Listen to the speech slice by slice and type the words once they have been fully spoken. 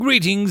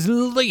Greetings,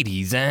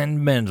 ladies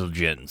and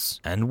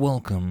gents, and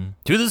welcome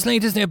to this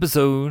latest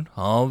episode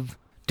of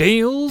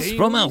Tales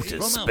from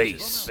Outer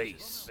Space.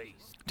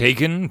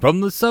 Taken from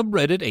the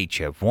subreddit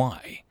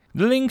HFY.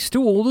 The links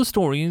to all the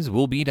stories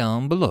will be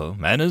down below,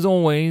 and as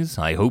always,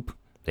 I hope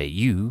that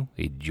you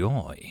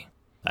enjoy.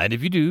 And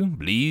if you do,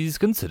 please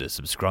consider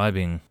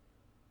subscribing.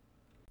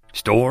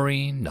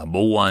 Story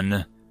number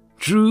 1.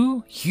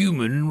 True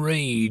Human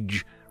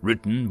Rage,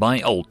 written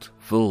by Alt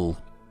Full.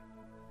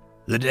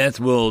 The Death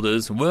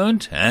Worlders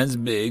weren't as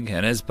big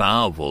and as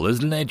powerful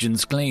as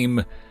legends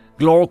claim.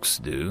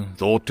 Glorkstu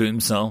thought to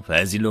himself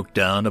as he looked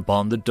down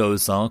upon the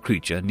docile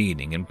creature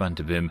kneeling in front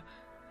of him.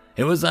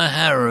 It was a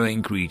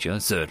harrowing creature,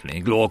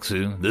 certainly.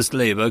 Glorkstu, the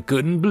slaver,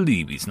 couldn't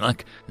believe his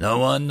luck. No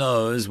one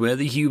knows where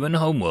the human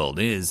homeworld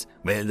is,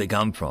 where they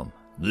come from.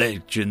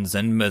 Legends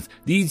and myth,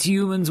 these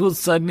humans will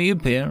suddenly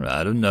appear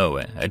out of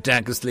nowhere,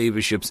 attack the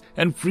slaver ships,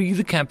 and free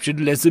the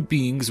captured lesser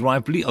beings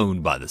rightfully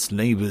owned by the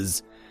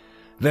slavers.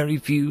 Very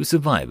few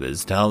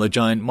survivors tell the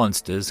giant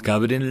monsters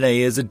covered in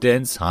layers of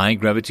dense,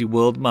 high-gravity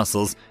world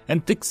muscles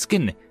and thick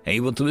skin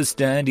able to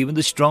withstand even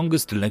the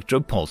strongest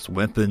electropulse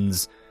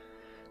weapons.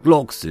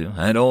 Glorkstu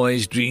had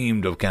always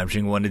dreamed of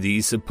capturing one of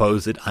these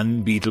supposed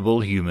unbeatable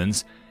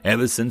humans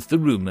ever since the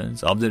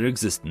rumors of their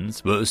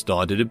existence first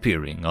started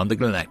appearing on the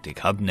galactic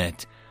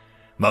hubnet.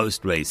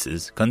 Most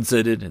races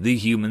considered the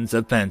humans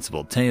a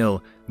fanciful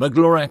tale, but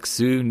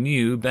Glorkstu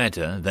knew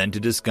better than to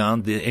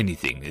discount that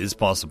anything is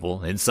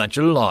possible in such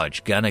a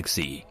large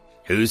galaxy.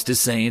 Who's to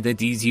say that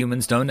these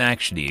humans don't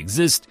actually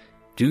exist?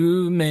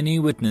 Too many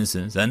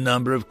witnesses, a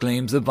number of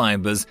claimed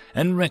survivors,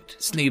 and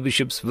wrecked slaver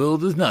ships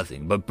filled with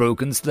nothing but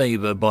broken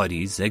slaver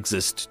bodies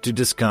exist to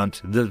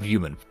discount the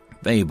human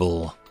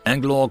fable.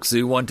 And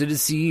Glorkstu wanted to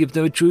see if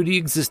there truly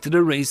existed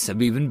a race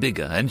of even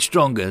bigger and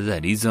stronger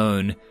than his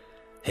own.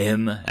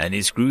 Him and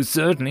his crew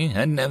certainly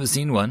had never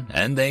seen one,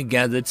 and they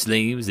gathered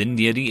slaves in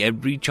nearly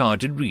every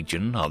charted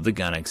region of the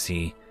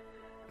galaxy.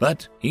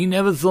 But he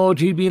never thought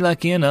he'd be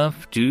lucky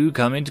enough to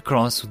come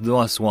across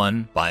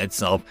one by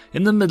itself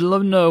in the middle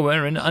of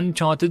nowhere in an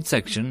uncharted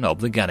section of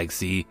the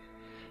galaxy.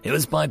 It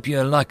was by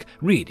pure luck,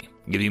 really,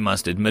 if he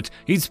must admit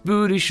his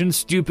foolish and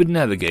stupid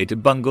navigator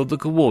bungled the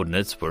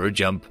coordinates for a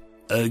jump.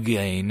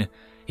 Again.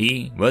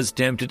 He was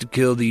tempted to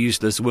kill the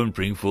useless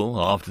whimpering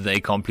fool after they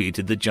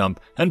completed the jump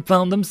and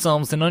found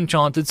themselves in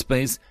uncharted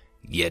space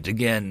yet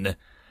again.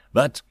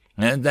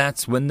 And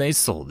that's when they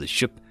saw the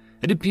ship.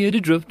 It appeared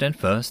adrift at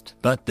first,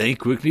 but they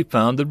quickly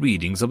found the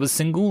readings of a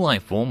single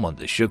life form on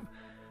the ship.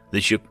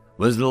 The ship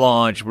was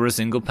large for a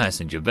single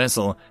passenger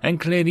vessel and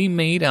clearly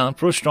made out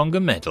for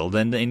stronger metal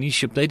than any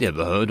ship they'd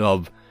ever heard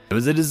of. It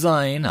was a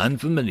design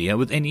unfamiliar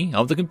with any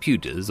of the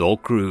computers or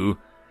crew.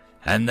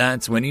 And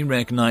that's when he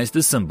recognized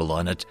the symbol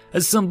on it, a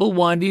symbol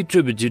widely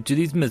attributed to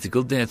these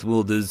mythical Death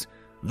Worlders,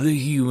 the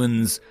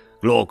humans.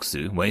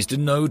 Glorkstu wasted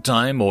no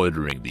time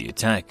ordering the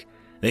attack.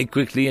 They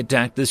quickly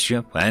attacked the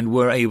ship and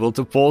were able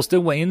to force their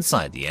way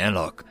inside the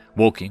airlock.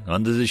 Walking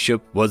under the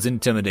ship was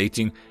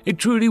intimidating. It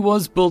truly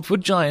was built for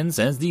giants,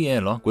 as the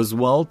airlock was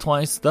well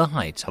twice the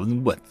height of the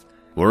width.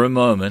 For a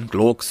moment,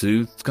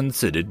 Glorkstu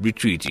considered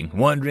retreating,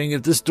 wondering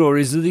if the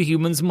stories of the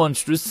humans'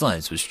 monstrous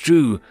size was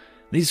true.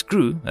 His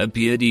crew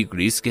appeared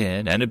equally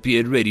scared and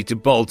appeared ready to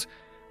bolt.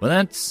 But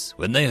that's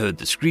when they heard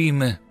the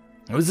scream. It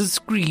was a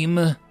scream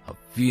of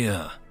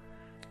fear.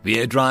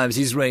 Fear drives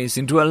his race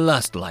into a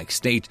lust-like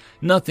state.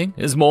 Nothing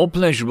is more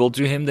pleasurable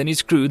to him than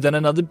his crew than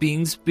another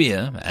being's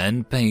fear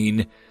and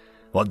pain.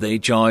 What they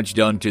charged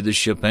onto the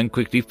ship and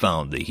quickly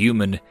found the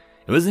human.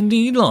 It was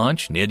indeed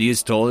large, nearly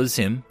as tall as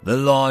him, the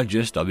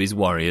largest of his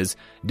warriors.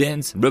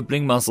 Dense,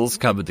 rippling muscles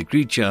covered the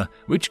creature,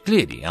 which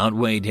clearly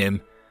outweighed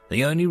him.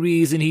 The only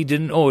reason he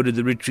didn't order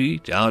the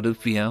retreat out of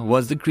fear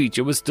was the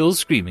creature was still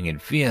screaming in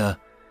fear.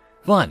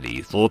 Finally,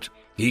 he thought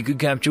he could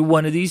capture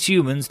one of these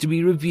humans to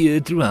be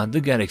revered throughout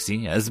the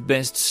galaxy as the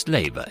best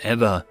slaver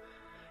ever.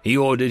 He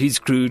ordered his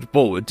crew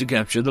forward to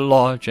capture the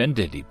large and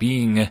deadly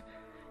being.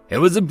 It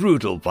was a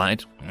brutal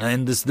fight,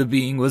 and the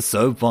being was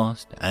so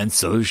fast and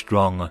so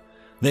strong.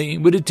 They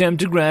would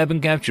attempt to grab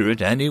and capture it,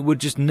 and it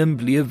would just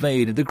nimbly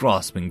evade the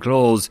grasping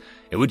claws.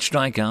 It would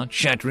strike out,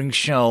 shattering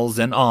shells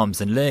and arms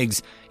and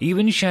legs,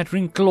 even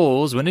shattering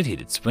claws when it hit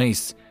its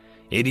face.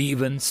 It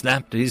even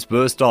slapped his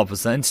first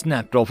officer and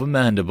snapped off a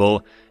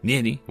mandible.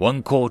 Nearly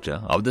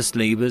 1/4 of the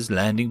slavers'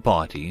 landing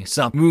party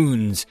suffered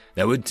wounds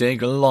that would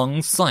take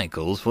long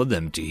cycles for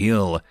them to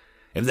heal,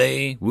 if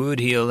they would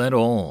heal at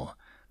all.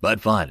 But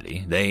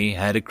finally, they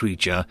had a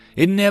creature.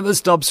 It never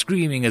stopped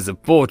screaming as it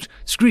fought,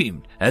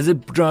 screamed as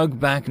it dug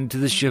back into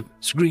the ship,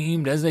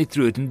 screamed as they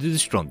threw it into the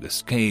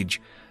strongest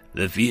cage.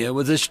 The fear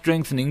was a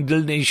strengthening,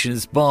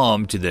 delicious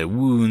balm to their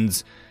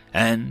wounds,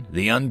 and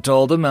the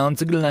untold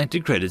amounts of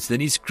galactic credits that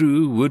his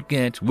crew would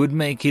get would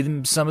make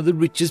him some of the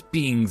richest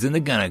beings in the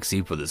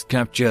galaxy for this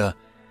capture.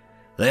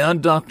 They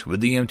undocked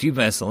with the empty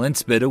vessel and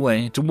sped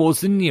away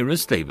towards the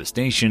nearest slaver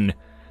station,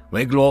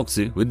 where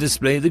Glorkstu would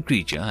display the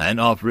creature and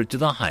offer it to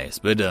the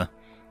highest bidder.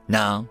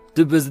 Now,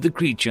 to visit the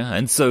creature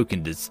and soak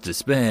in its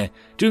despair,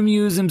 to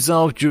amuse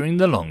himself during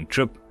the long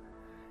trip.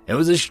 It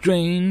was a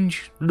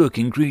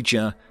strange-looking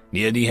creature,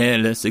 nearly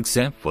hairless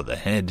except for the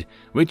head,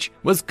 which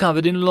was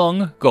covered in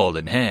long,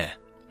 golden hair.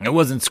 It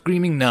wasn't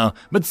screaming now,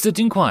 but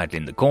sitting quietly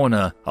in the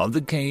corner of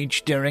the cage,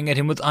 staring at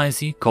him with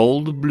icy,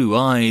 cold blue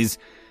eyes.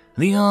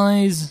 The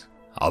eyes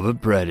of a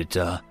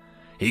predator.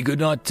 He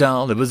could not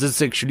tell it was a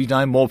sexually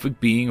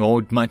dimorphic being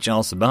or much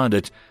else about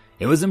it.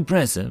 It was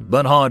impressive,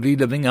 but hardly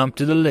living up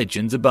to the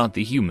legends about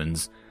the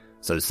humans.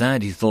 So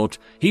sad, he thought,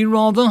 he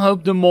rather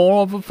hoped for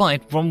more of a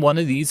fight from one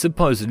of these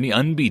supposedly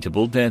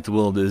unbeatable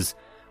Deathwielders.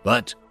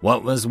 But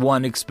what was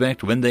one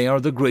expect when they are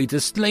the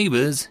greatest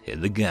slavers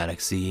in the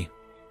galaxy?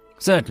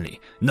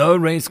 Certainly, no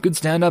race could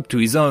stand up to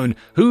his own,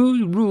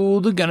 who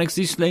ruled the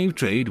galaxy slave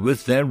trade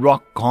with their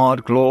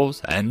rock-hard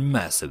claws and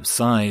massive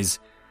size.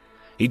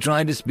 He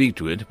tried to speak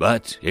to it,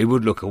 but it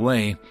would look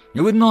away.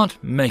 It would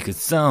not make a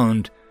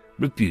sound,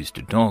 refused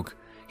to talk.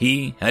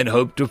 He had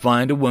hoped to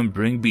find a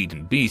whimpering,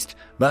 beaten beast,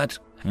 but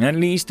at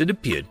least it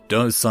appeared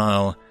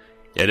docile.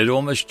 It had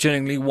almost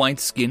chillingly white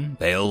skin,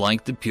 pale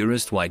like the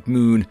purest white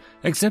moon,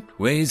 except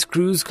where his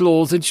crew's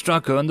claws had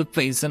struck her on the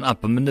face and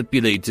upper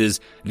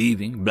manipulators,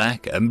 leaving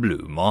black and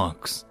blue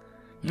marks.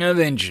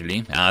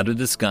 Eventually, out of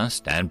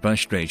disgust and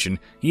frustration,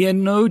 he had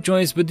no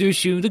choice but to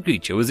assume the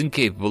creature was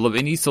incapable of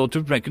any sort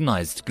of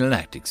recognized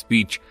galactic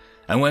speech,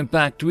 and went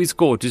back to his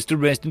quarters to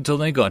rest until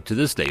they got to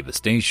the slaver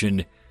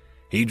station.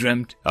 He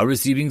dreamt of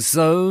receiving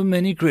so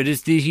many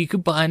credits that he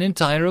could buy an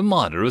entire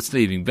armada of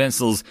slaving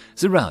vessels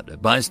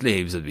surrounded by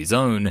slaves of his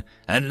own,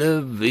 and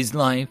live his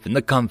life in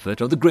the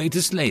comfort of the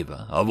greatest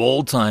slaver of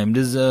all time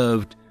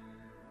deserved.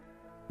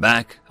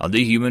 Back on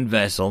the human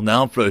vessel,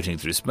 now floating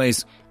through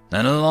space,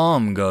 an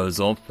alarm goes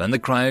off and the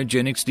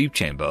cryogenic sleep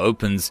chamber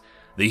opens.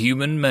 The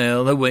human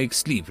male awakes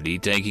sleepily,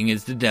 taking in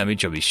the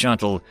damage of his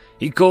shuttle.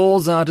 He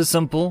calls out a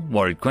simple,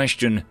 worried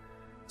question.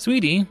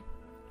 "Sweetie?"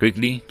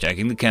 Quickly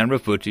checking the camera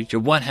footage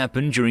of what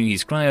happened during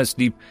his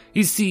cryosleep,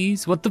 he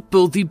sees what the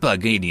filthy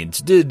bug aliens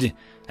did,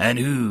 and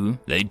who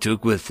they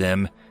took with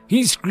them.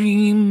 He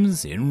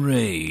screams in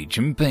rage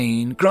and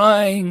pain,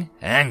 crying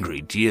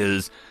angry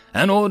tears,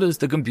 and orders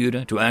the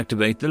computer to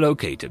activate the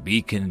locator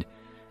beacon.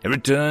 It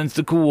returns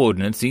the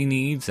coordinates he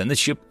needs, and the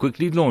ship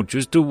quickly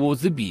launches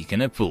towards the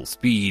beacon at full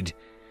speed.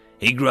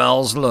 He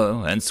growls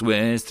low and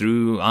swears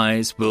through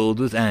eyes filled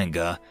with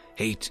anger,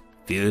 hate,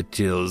 fear,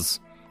 tears.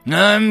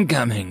 "I'm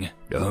coming.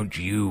 Don't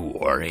you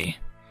worry."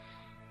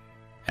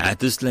 At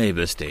the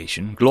slaver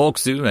station,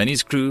 Glorksu and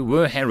his crew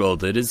were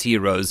heralded as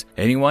heroes.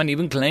 Anyone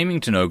even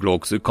claiming to know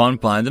Glorksu can't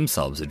buy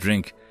themselves a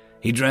drink.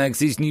 He drags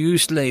his new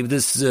slave,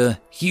 this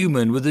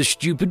human with a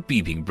stupid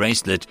beeping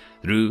bracelet,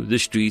 through the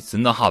streets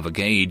in the hover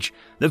cage.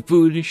 The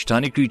foolish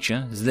tiny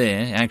creatures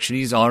there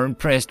actually are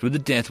impressed with the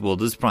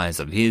Deathwielders'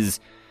 prize of his.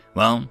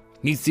 Well,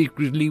 he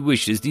secretly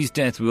wishes these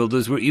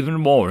Deathwielders were even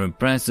more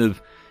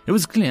impressive. It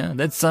was clear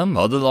that some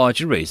of the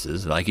larger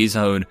races, like his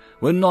own,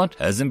 were not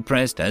as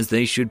impressed as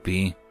they should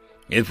be.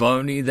 If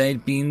only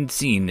they'd been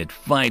seen at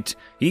fight.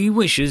 He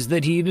wishes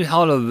that he'd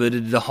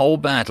hollered the whole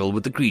battle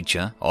with the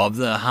creature of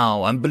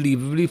how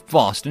unbelievably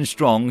fast and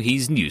strong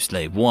his new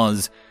slave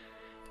was.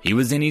 He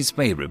was in his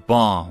favorite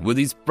bar, with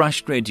his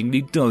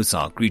frustratingly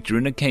docile creature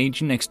in a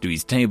cage next to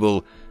his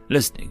table,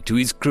 listening to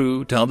his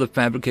crew tell the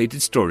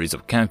fabricated stories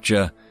of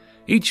capture,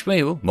 each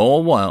fable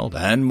more wild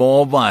and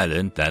more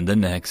violent than the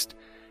next.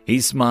 He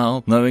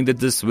smiled, knowing that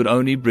this would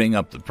only bring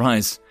up the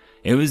price.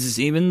 It was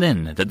even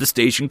then that the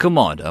station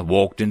commander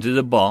walked into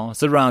the bar,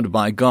 surrounded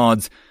by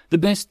guards, the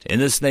best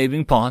in the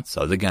slaving parts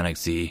of the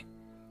galaxy.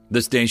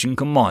 The station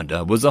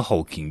commander was a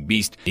hulking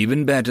beast,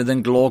 even better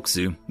than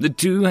Glorksu. The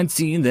two had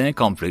seen their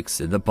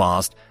conflicts in the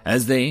past,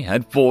 as they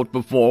had fought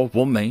before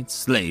for mates,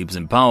 slaves,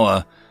 and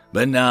power.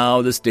 But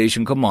now the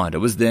station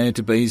commander was there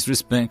to pay his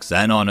respects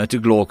and honor to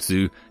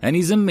Glorksu and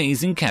his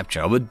amazing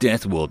capture of a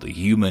Deathwielder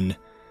human.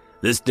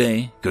 This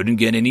day couldn't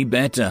get any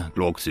better,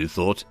 Glorksu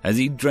thought, as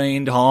he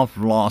drained half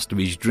last of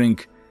his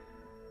drink.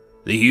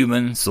 The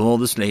human saw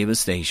the slaver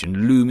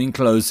station looming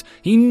close.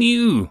 He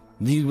knew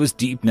he was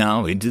deep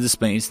now into the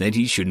space that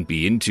he shouldn't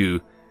be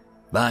into.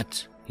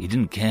 But he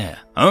didn't care.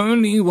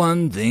 Only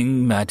one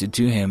thing mattered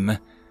to him.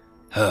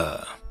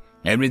 Her.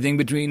 Everything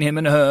between him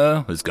and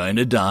her was going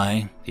to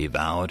die, he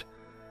vowed.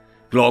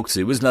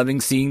 Glorksu was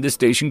loving seeing the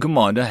station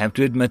commander have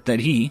to admit that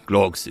he,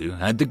 Glorksu,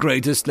 had the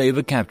greatest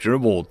slaver capture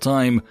of all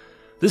time.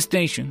 The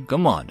station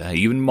commander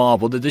even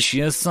marveled at the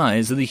sheer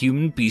size of the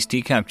human beast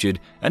he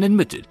captured and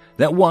admitted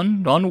that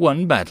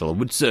one-on-one battle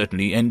would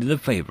certainly end in the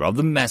favor of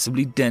the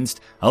massively dense,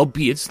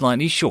 albeit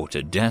slightly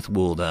shorter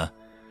Deathwielder.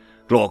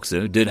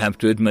 Glorksu did have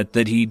to admit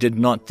that he did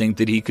not think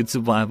that he could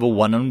survive a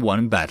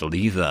one-on-one battle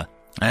either,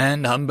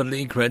 and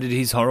humbly credited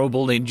his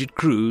horrible injured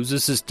crew's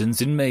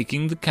assistance in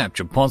making the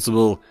capture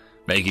possible,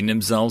 making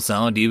himself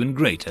sound even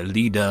greater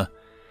leader.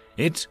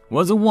 It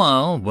was a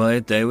while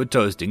while they were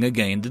toasting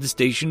again that the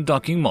station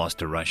docking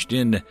master rushed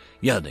in,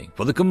 yelling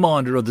for the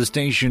commander of the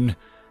station.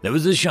 There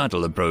was a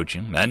shuttle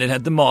approaching, and it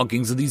had the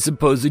markings of these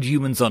supposed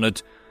humans on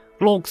it.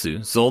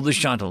 Glorksu saw the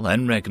shuttle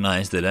and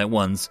recognized it at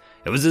once.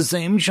 It was the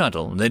same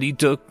shuttle that he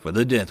took for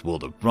the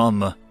Deathwielder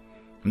from.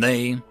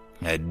 They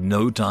had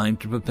no time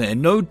to prepare,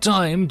 no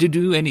time to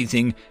do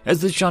anything,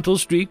 as the shuttle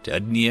streaked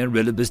at near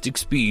realistic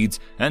speeds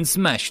and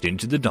smashed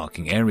into the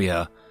docking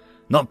area,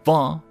 not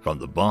far from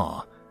the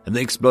bar, and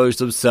the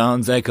explosive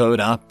sounds echoed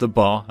up the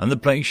bar, and the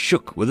place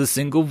shook with a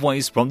single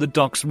voice from the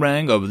docks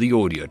rang over the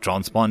audio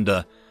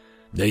transponder.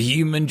 The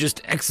human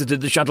just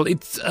exited the shuttle.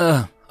 It's,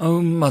 oh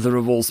mother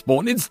of all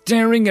spawn, it's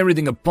tearing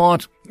everything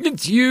apart.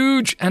 It's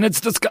huge, and it's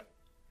disgusting.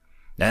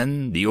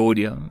 Then the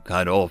audio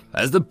cut off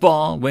as the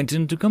bar went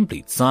into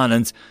complete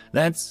silence.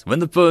 That's when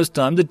the first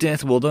time the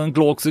Death Wielder and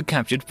Glorksu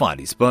captured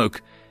finally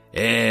spoke.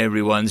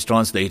 Everyone's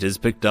translators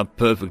picked up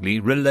perfectly,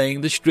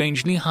 relaying the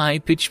strangely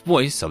high-pitched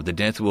voice of the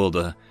Death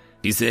Wielder.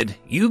 He said,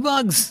 "You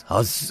bugs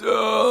are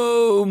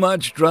so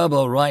much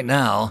trouble right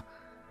now."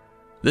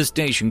 The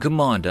station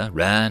commander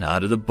ran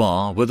out of the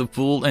bar with a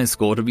full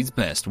escort of his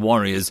best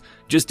warriors,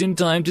 just in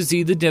time to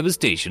see the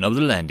devastation of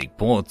the landing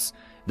ports.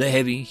 The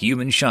heavy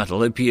human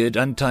shuttle appeared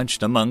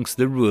untouched amongst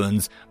the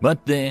ruins,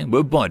 but there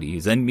were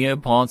bodies and mere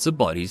parts of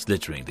bodies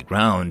littering the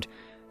ground.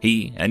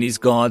 He and his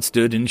guard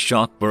stood in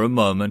shock for a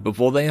moment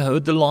before they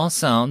heard the last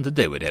sound that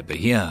they would ever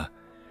hear.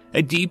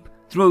 A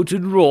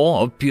deep-throated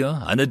roar of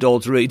pure,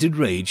 unadulterated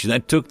rage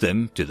that took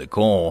them to the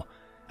core.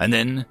 And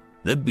then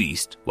the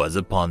beast was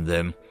upon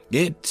them.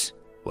 It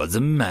was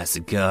a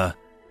massacre.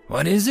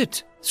 "What is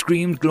it?"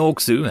 screamed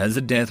Glorksu as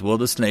the Death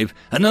Wielder slave.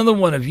 "Another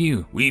one of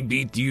you. We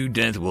beat you,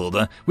 Death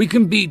Wielder. We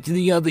can beat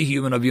the other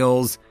human of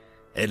yours."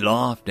 It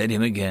laughed at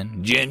him again,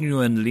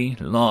 genuinely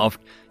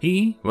laughed.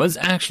 He was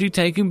actually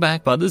taken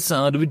back by the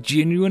sound of a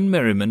genuine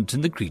merriment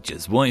in the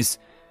creature's voice.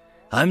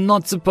 "I'm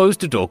not supposed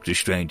to talk to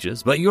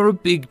strangers, but you're a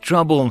big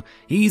trouble.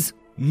 He's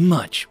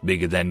much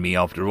bigger than me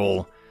after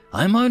all.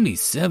 I'm only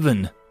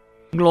 7.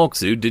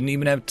 Glorksu didn't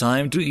even have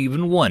time to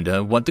even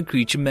wonder what the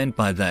creature meant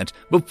by that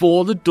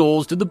before the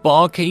doors to the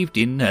bar caved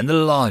in and the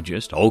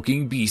largest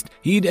hulking beast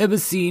he'd ever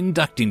seen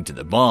ducked into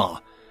the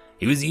bar.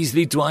 He was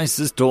easily twice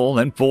as tall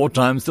and 4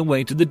 times the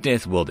weight of the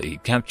Death Wielder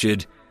he'd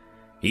captured.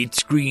 He'd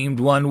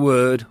screamed one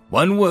word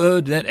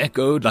that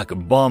echoed like a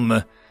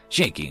bomb,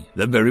 shaking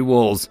the very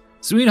walls.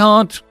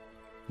 "Sweetheart!"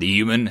 The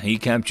human he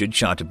captured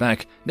shouted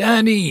back,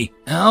 "Daddy,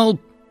 help!"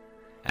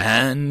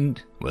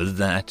 And with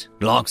that,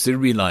 Glorksu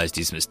realized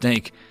his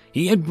mistake.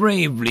 He had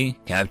bravely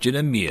captured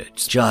a mere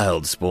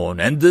child spawn,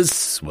 and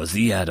this was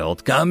the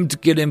adult come to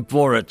kill him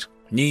for it.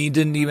 He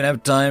didn't even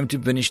have time to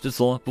finish the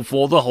thought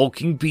before the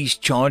hulking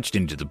beast charged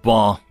into the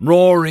bar,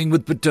 roaring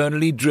with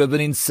paternally driven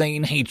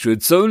insane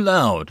hatred so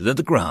loud that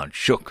the ground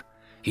shook.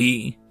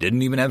 He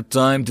didn't even have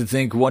time to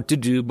think what to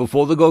do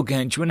before the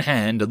gargantuan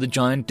hand of the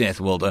giant Death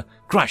Wielder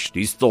crushed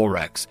his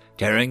thorax,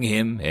 tearing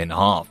him in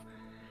half.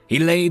 He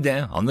lay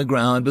there on the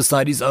ground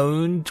beside his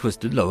own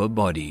twisted lower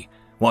body,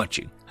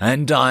 watching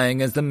and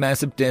dying as the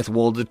massive Death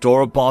Wielder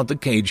tore apart the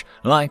cage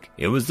like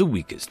it was the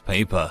weakest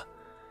paper.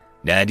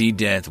 Daddy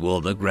Death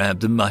Wielder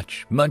grabbed the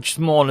much, much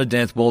smaller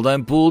Death Wielder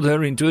and pulled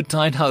her into a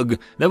tight hug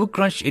that would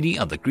crush any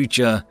other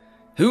creature.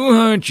 "Who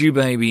hurt you,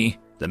 baby?"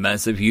 The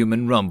massive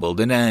human rumbled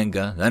in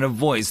anger and a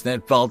voice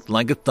that felt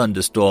like a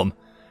thunderstorm.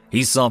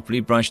 He softly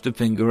brushed a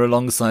finger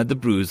alongside the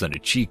bruise on her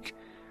cheek.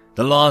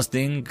 The last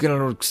thing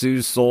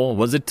Glorksu saw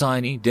was a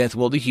tiny Death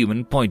Wielder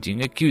human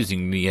pointing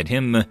accusingly at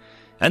him,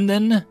 and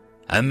then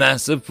a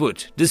massive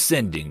foot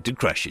descending to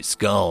crush his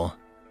skull.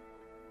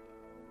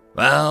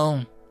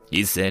 "Well,"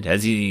 he said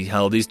as he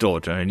held his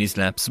daughter in his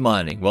lap,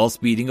 smiling while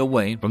speeding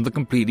away from the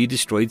completely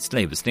destroyed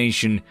Slaver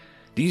Station,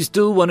 "do you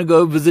still want to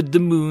go visit the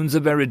moons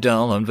of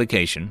Eridel on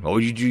vacation, or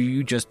do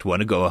you just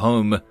want to go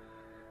home?"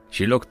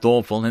 She looked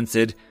thoughtful and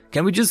said,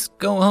 "Can we just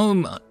go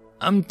home?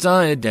 I'm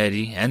tired,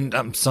 Daddy, and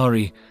I'm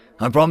sorry.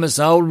 I promise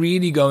I'll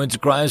really go into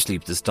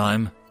cryosleep this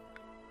time."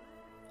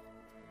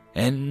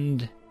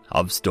 End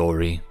of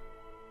story.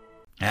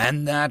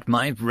 And that,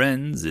 my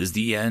friends, is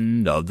the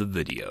end of the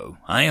video.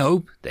 I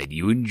hope that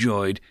you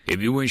enjoyed.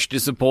 If you wish to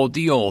support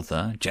the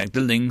author, check the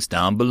links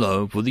down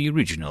below for the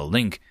original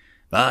link.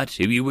 But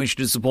if you wish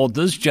to support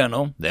this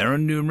channel, there are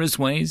numerous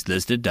ways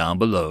listed down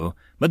below.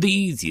 But the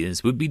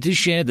easiest would be to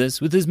share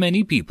this with as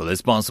many people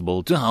as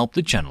possible to help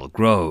the channel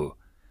grow.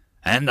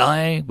 And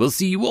I will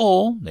see you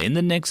all in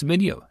the next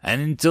video.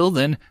 And until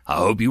then, I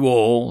hope you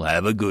all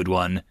have a good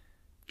one.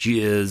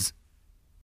 Cheers.